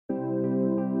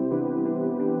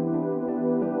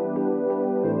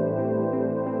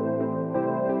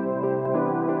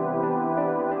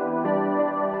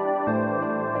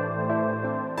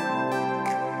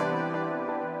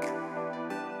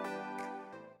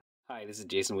Hi, this is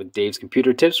Jason with Dave's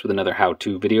Computer Tips with another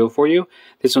how-to video for you.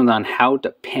 This one's on how to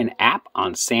pin app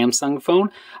on Samsung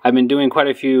phone. I've been doing quite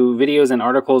a few videos and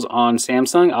articles on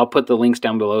Samsung. I'll put the links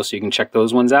down below so you can check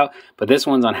those ones out. But this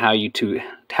one's on how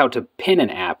to pin an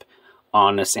app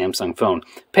on a Samsung phone.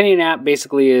 Pinning an app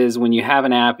basically is when you have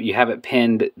an app, you have it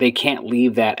pinned, they can't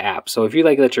leave that app. So if you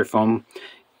let your phone,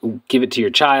 give it to your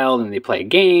child and they play a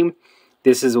game,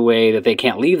 this is a way that they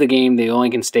can't leave the game. They only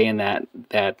can stay in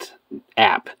that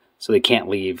app. So they can't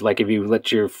leave. Like if you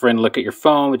let your friend look at your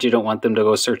phone, but you don't want them to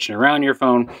go searching around your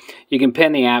phone, you can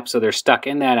pin the app so they're stuck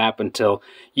in that app until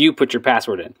you put your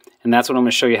password in. And that's what I'm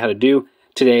going to show you how to do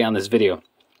today on this video.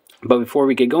 But before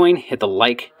we get going, hit the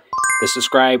like, the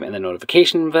subscribe, and the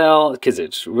notification bell, because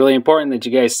it's really important that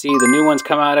you guys see the new ones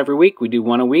come out every week. We do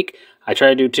one a week. I try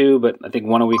to do two, but I think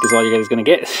one a week is all you guys are going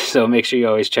to get. So make sure you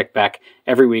always check back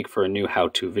every week for a new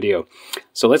how-to video.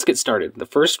 So let's get started. The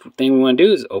first thing we want to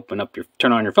do is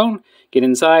turn on your phone, get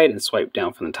inside, and swipe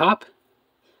down from the top.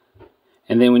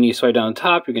 And then when you swipe down the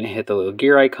top, you're going to hit the little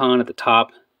gear icon at the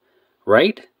top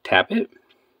right, tap it.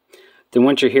 Then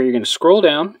once you're here, you're going to scroll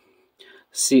down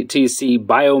till you see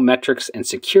biometrics and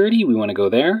security. We want to go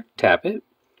there, tap it.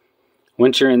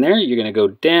 Once you're in there, you're going to go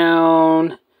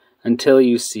down until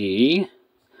you see,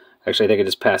 actually I think I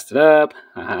just passed it up.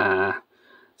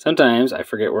 Sometimes I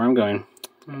forget where I'm going.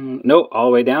 Nope, all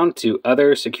the way down to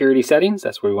other security settings.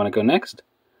 That's where we want to go next.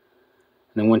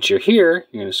 And then once you're here,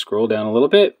 you're going to scroll down a little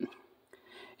bit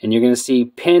and you're going to see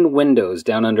pin windows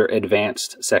down under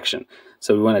advanced section.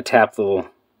 So we want to tap the little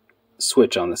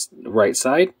switch on this right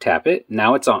side, tap it.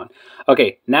 Now it's on.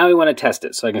 Okay, now we want to test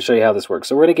it so I can show you how this works.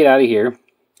 So we're going to get out of here.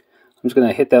 I'm just going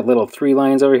to hit that little 3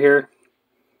 lines over here.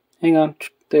 Hang on,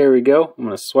 there we go. I'm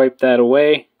going to swipe that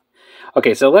away.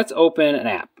 Okay, so let's open an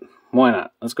app. Why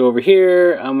not? Let's go over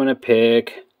here. We're going to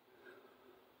pick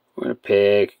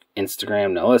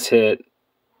Instagram. Now let's hit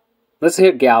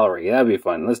gallery. That'd be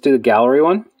fun. Let's do the gallery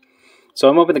one. So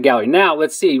I'm open the gallery. Now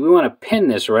let's see, we want to pin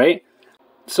this, right?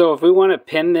 So if we want to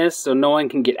pin this so no one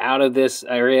can get out of this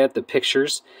area at the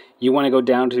pictures, you want to go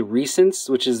down to recents,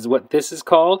 which is what this is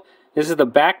called. This is the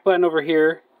back button over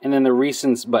here, and then the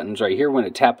recents buttons right here when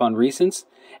it tap on recents.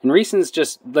 And recents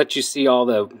just let you see all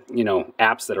the,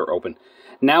 apps that are open.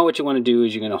 Now what you want to do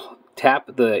is you're going to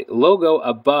tap the logo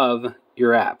above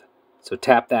your app. So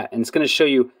tap that, and it's going to show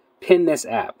you pin this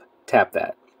app. Tap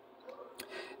that.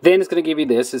 Then it's going to give you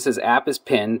this. It says app is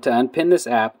pinned. To unpin this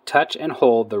app, touch and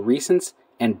hold the recents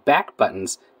and back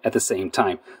buttons at the same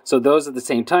time. So those at the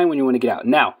same time when you want to get out.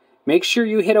 Now, make sure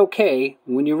you hit OK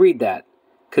when you read that,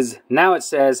 because now it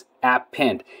says app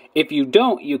pinned. If you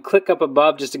don't, you click up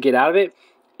above just to get out of it,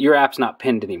 your app's not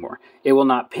pinned anymore. It will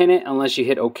not pin it unless you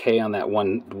hit OK on that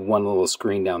one little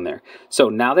screen down there. So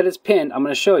now that it's pinned, I'm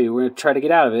going to show you. We're going to try to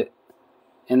get out of it.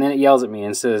 And then it yells at me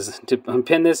and says, to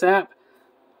unpin this app,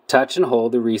 touch and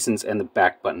hold the recents and the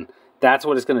back button. That's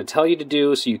what it's going to tell you to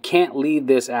do, so you can't leave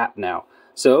this app now.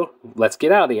 So let's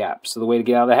get out of the app. So the way to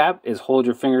get out of the app is hold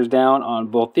your fingers down on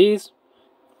both these.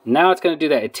 Now it's going to do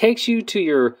that. It takes you to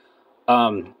your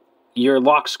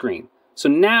lock screen. So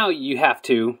now you have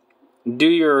to do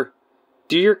your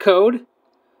code.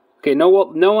 Okay, no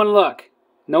one look.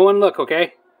 No one look,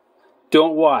 okay?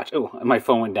 Don't watch. Oh, my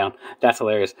phone went down. That's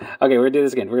hilarious. Okay, we're going to do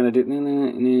this again. We're going to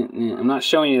do... I'm not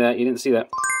showing you that. You didn't see that.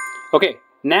 Okay,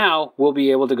 now we'll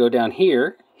be able to go down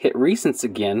here, hit recents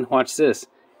again. Watch this.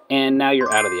 And now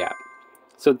you're out of the app.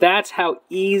 So that's how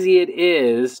easy it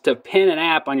is to pin an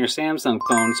app on your Samsung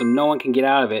phone so no one can get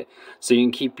out of it, so you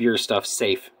can keep your stuff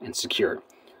safe and secure.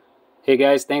 Hey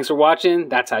guys, thanks for watching.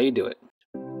 That's how you do it.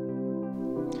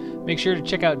 Make sure to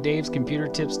check out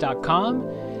DavesComputerTips.com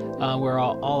where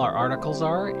all our articles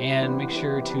are, and make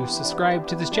sure to subscribe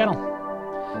to this channel.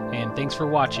 And thanks for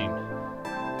watching.